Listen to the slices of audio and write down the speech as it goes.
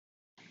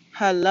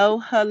Hello,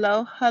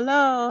 hello,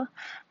 hello.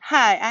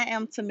 Hi, I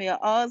am Tamia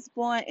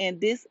Osborne, and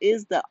this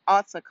is the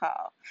Altar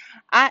Call.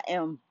 I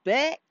am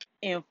back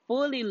and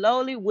fully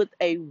loaded with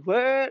a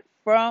word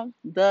from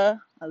the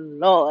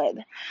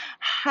Lord.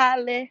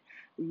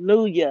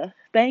 Hallelujah.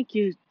 Thank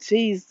you,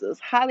 Jesus.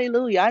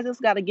 Hallelujah. I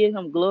just got to give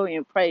him glory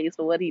and praise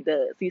for what he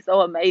does. He's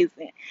so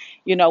amazing.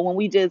 When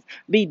we just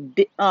be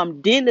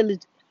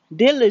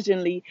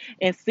diligently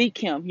and seek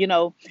him,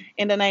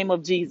 in the name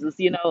of Jesus,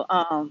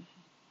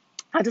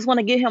 I just want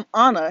to give him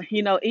honor,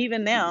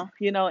 even now,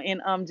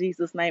 in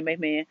Jesus' name,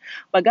 amen.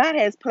 But God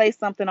has placed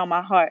something on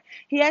my heart.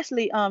 He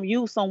actually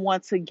used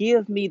someone to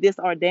give me this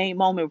ordained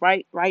moment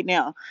right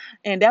now.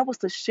 And that was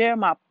to share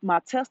my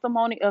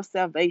testimony of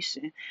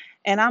salvation.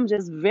 And I'm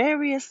just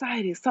very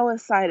excited, so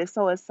excited,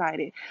 so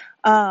excited.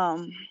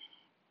 Um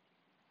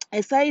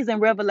it says in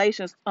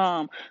Revelations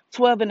 12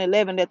 and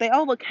 11 that they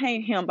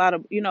overcame him by the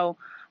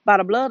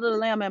blood of the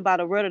lamb and by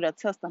the word of their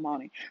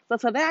testimony. So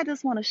today I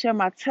just want to share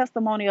my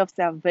testimony of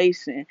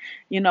salvation.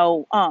 You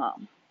know,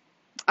 um,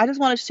 I just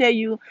want to share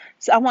you.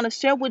 So I want to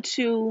share with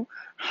you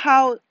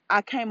how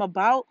I came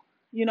about,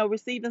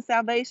 receiving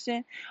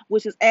salvation,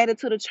 which is added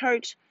to the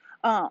church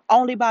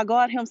only by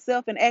God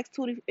Himself. In Acts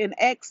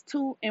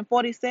 2 and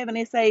 47,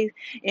 it says,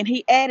 and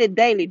He added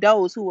daily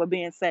those who were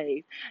being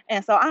saved.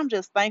 And so I'm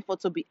just thankful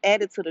to be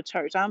added to the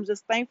church. I'm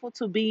just thankful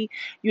to be,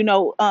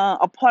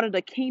 a part of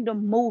the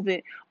kingdom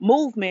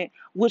movement,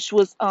 which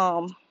was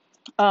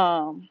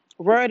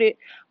worded,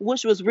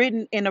 which was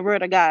written in the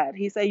word of God.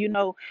 He said,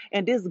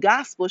 and this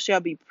gospel shall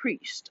be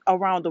preached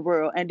around the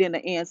world, and then the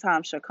end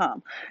time shall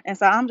come. And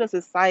so I'm just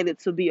excited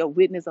to be a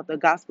witness of the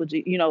gospel, of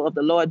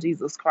the Lord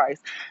Jesus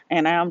Christ.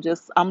 And I'm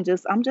just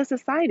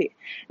excited.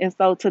 And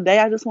so today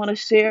I just want to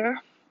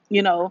share,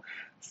 you know,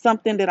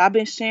 something that I've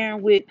been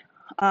sharing with.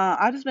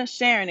 I've just been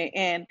sharing it,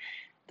 and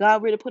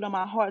God really put on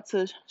my heart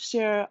to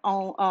share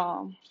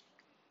on.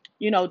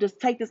 Just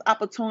take this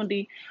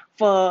opportunity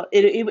for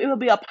it. It will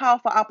be a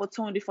powerful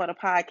opportunity for the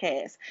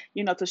podcast,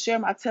 to share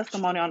my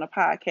testimony on the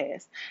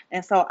podcast.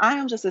 And so I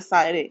am just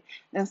excited.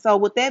 And so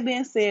with that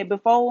being said,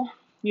 before,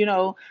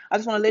 I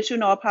just want to let you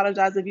know,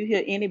 apologize if you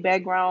hear any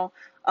background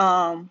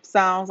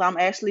sounds. I'm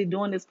actually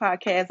doing this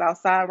podcast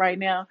outside right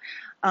now.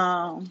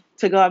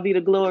 To God be the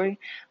glory.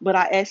 But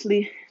I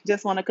actually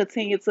just want to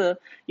continue to,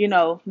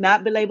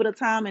 not belabor the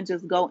time and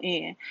just go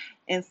in.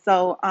 And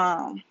so,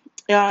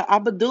 yeah, I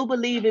do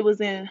believe it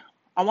was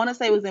I want to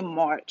say it was in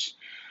March.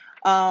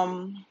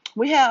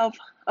 We have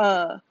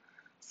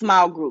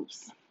small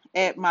groups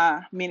at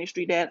my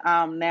ministry that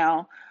I'm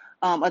now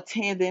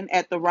attending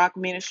at the Rock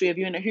Ministry. If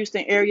you're in the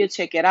Houston area,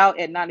 check it out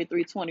at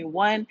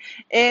 9321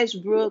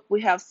 Edgebrook.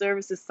 We have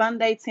services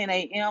Sunday, 10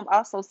 a.m.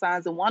 Also,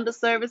 Signs and Wonder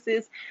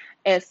services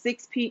at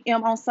 6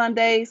 p.m. on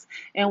Sundays.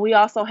 And we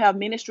also have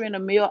Ministry in the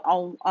Mill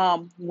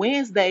on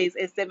Wednesdays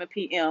at 7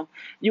 p.m.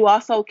 You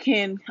also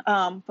can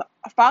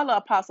follow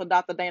Apostle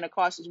Dr. Dana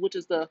Cautious, which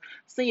is the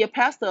senior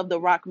pastor of the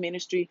Rock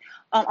Ministry,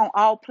 on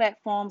all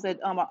platforms at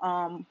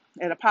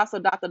Apostle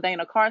Dr.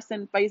 Dana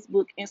Carson,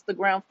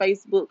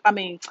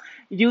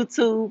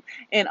 YouTube,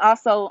 and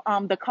also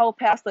the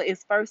co-pastor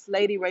is First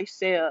Lady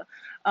Rachel.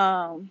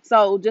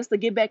 So just to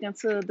get back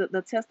into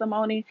the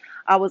testimony,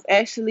 I was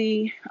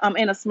actually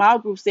in a small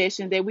group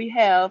session that we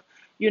have,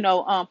 3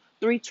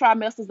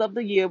 trimesters of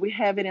the year. We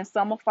have it in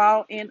summer,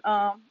 fall, and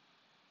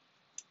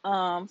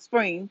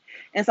spring.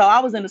 And so I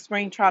was in the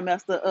spring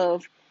trimester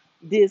of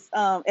this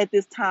at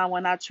this time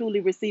when I truly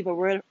received a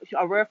word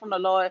from the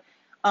Lord,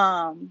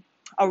 um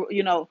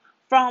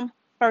from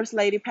First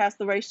Lady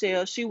Pastor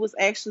Rachel. She was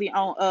actually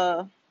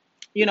on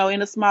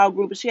in a small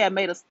group, and she had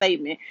made a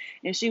statement,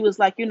 and she was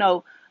like,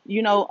 to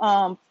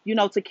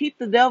keep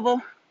the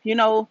devil, you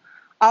know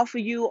off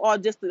of you,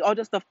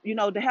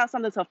 to have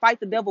something to fight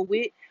the devil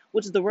with,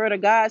 which is the word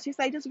of God. She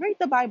said, just read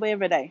the Bible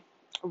every day.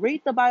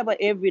 Read the Bible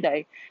every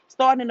day,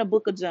 starting in the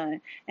book of John.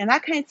 And I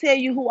can't tell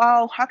you who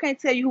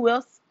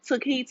else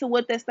took heed to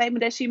what that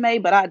statement that she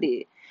made, but I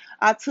did.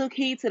 I took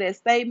heed to that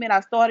statement.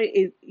 I started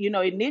it,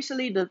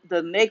 initially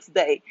the next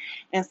day.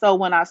 And so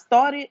when I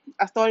started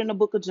in the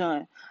book of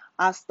John.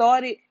 I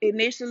started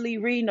initially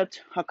reading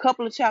a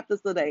couple of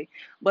chapters a day,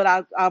 but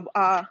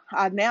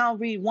I now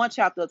read one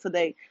chapter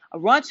today,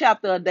 one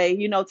chapter a day,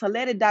 to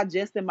let it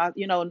digest in my,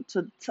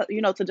 to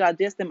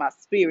digest in my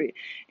spirit,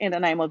 in the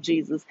name of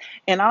Jesus.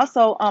 And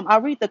also, I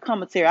read the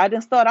commentary. I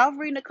didn't start off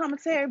reading the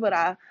commentary, but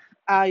I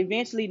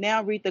eventually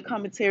now read the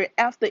commentary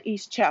after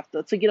each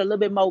chapter to get a little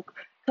bit more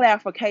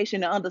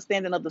clarification and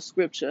understanding of the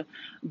scripture.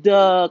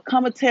 The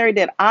commentary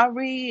that I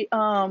read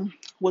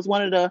was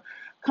one of the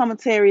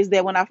commentaries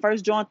that when I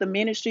first joined the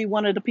ministry,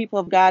 one of the people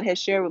of God has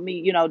shared with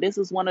me. This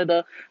is one of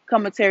the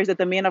commentaries that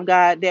the men of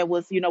God that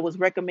was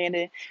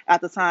recommended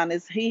at the time.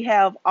 Is he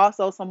have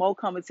also some more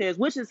commentaries,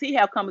 which is he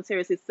have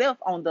commentaries himself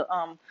on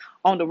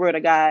the word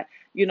of God,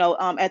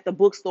 at the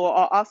bookstore,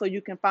 or also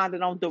you can find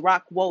it on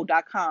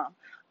therockwoe.com.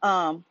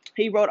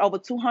 He wrote over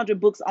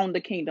 200 books on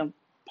the kingdom.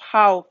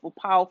 Powerful,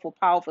 powerful,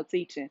 powerful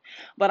teaching.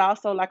 But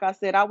also, like I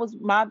said,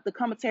 the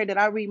commentary that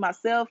I read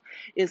myself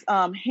is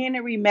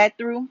Henry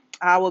Matthew.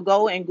 I will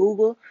go and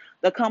Google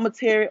the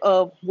commentary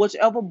of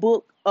whichever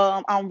book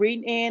I'm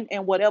reading in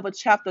and whatever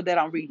chapter that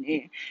I'm reading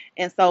in.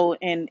 And so,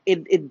 and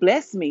it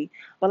blessed me.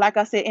 But like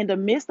I said, in the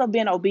midst of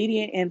being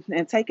obedient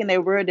and taking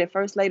that word that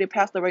First Lady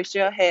Pastor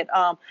Rachel had,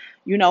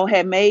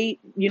 had made,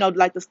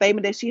 like the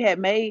statement that she had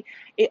made,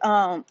 in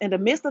the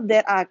midst of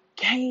that, I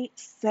gained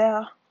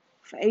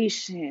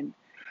salvation.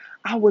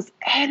 I was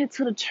added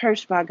to the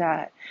church by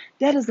God.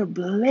 That is a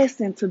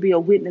blessing to be a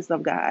witness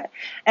of God.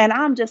 And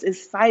I'm just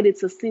excited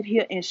to sit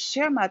here and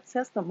share my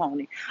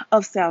testimony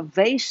of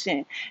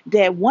salvation,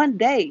 that one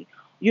day,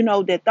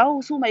 that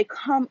those who may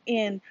come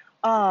in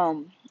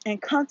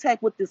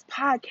contact with this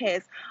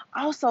podcast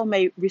also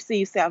may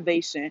receive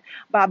salvation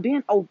by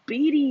being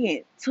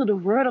obedient to the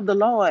word of the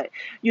Lord.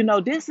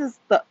 This is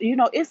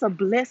it's a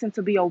blessing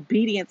to be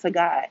obedient to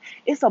God.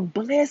 It's a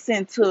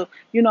blessing to,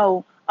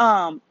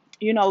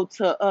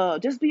 to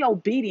just be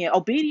obedient.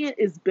 Obedient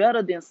is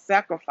better than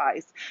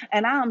sacrifice.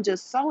 And I'm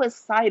just so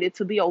excited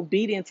to be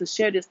obedient to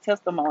share this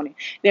testimony,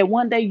 that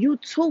one day you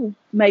too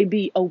may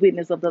be a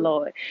witness of the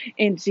Lord.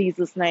 In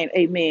Jesus' name,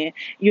 amen.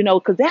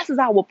 Because that is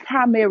our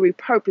primary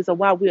purpose of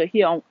why we're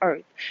here on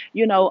earth,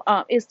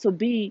 is to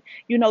be,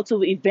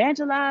 to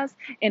evangelize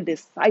and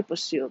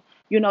discipleship.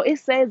 It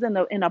says in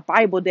the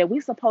Bible that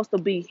we're supposed to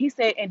be, he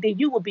said, and then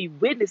you will be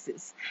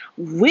witnesses,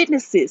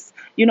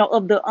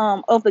 of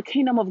the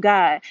kingdom of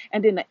God,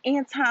 and then the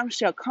end time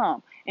shall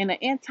come. And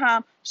the end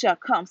time shall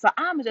come. So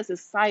I'm just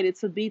excited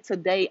to be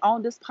today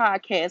on this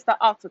podcast,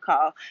 the altar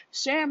call,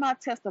 sharing my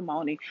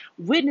testimony,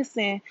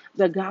 witnessing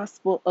the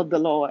gospel of the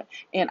Lord.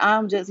 And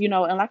I'm just, and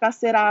like I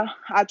said, I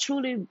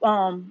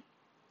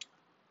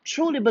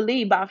truly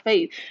believe by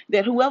faith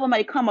that whoever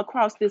may come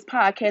across this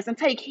podcast and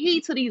take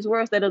heed to these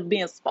words that are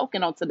being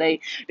spoken on today,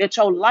 that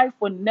your life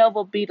will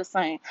never be the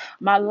same.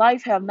 My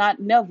life have not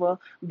never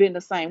been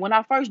the same. When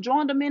I first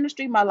joined the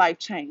ministry, my life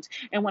changed.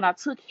 And when I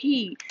took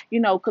heed,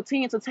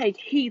 continued to take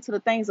heed to the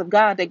things of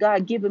God that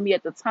God given me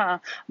at the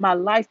time, my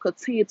life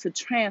continued to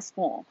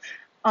transform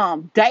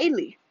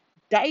daily.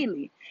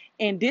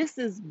 And this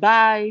is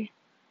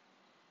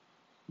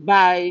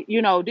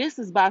this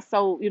is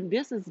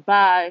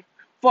by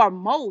for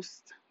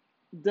most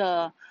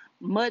the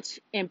much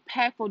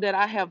impactful that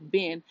I have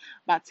been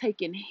by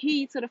taking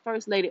heed to the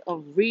first lady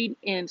of reading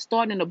and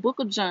starting the book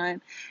of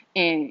John,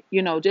 and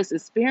just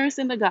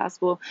experiencing the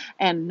gospel.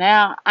 And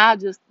now I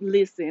just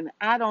listen.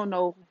 I don't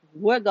know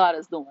what God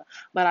is doing,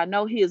 but I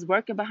know he is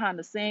working behind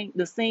the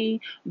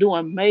scene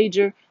doing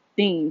major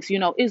things.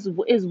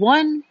 It's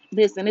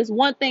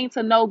one thing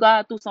to know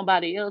God through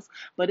somebody else,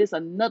 but it's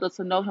another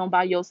to know him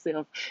by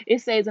yourself.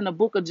 It says in the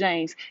book of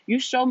James, you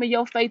show me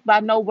your faith by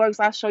no works,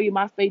 I show you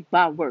my faith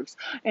by works.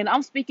 And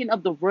I'm speaking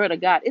of the word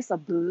of God. It's a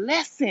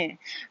blessing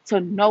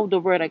to know the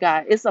word of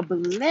God. It's a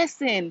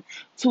blessing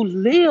to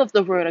live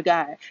the word of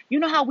God. You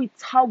know how we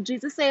talk,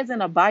 Jesus says in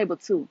the Bible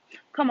too.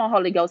 Come on,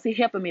 Holy Ghost, he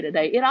helping me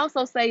today. It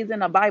also says in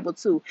the Bible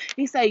too.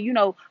 He say,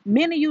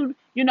 many of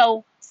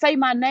you, say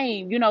my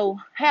name,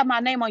 have my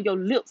name on your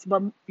lips,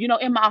 but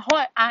in my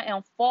heart, I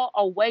am far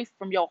away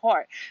from your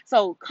heart.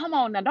 So come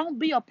on now, don't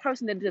be a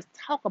person that just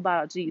talk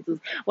about Jesus,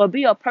 but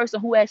be a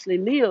person who actually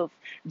live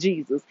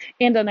Jesus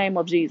in the name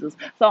of Jesus.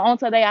 So on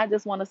today, I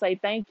just want to say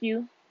thank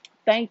you.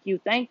 Thank you,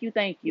 thank you,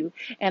 thank you.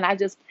 And I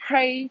just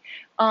pray,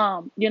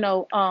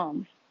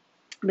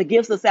 the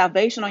gifts of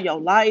salvation on your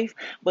life,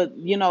 but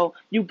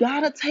you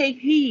gotta take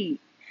heed.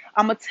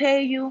 I'm gonna tell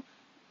you,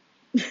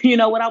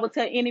 what I would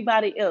tell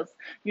anybody else.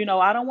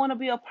 I don't want to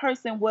be a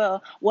person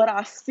where what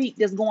I speak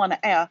just going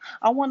to air.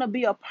 I want to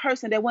be a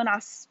person that when I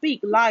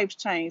speak, lives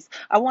change.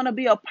 I want to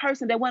be a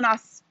person that when I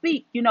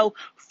speak,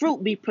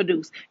 fruit be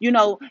produced.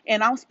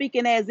 And I'm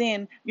speaking as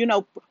in,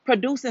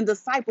 producing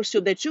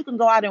discipleship, that you can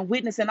go out and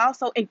witness, and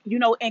also,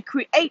 and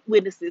create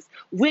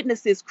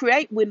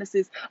create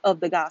witnesses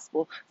of the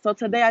gospel. So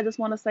today I just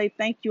want to say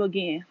thank you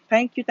again.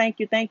 Thank you, thank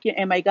you, thank you.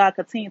 And may God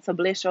continue to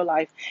bless your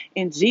life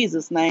in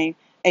Jesus' name.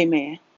 Amen.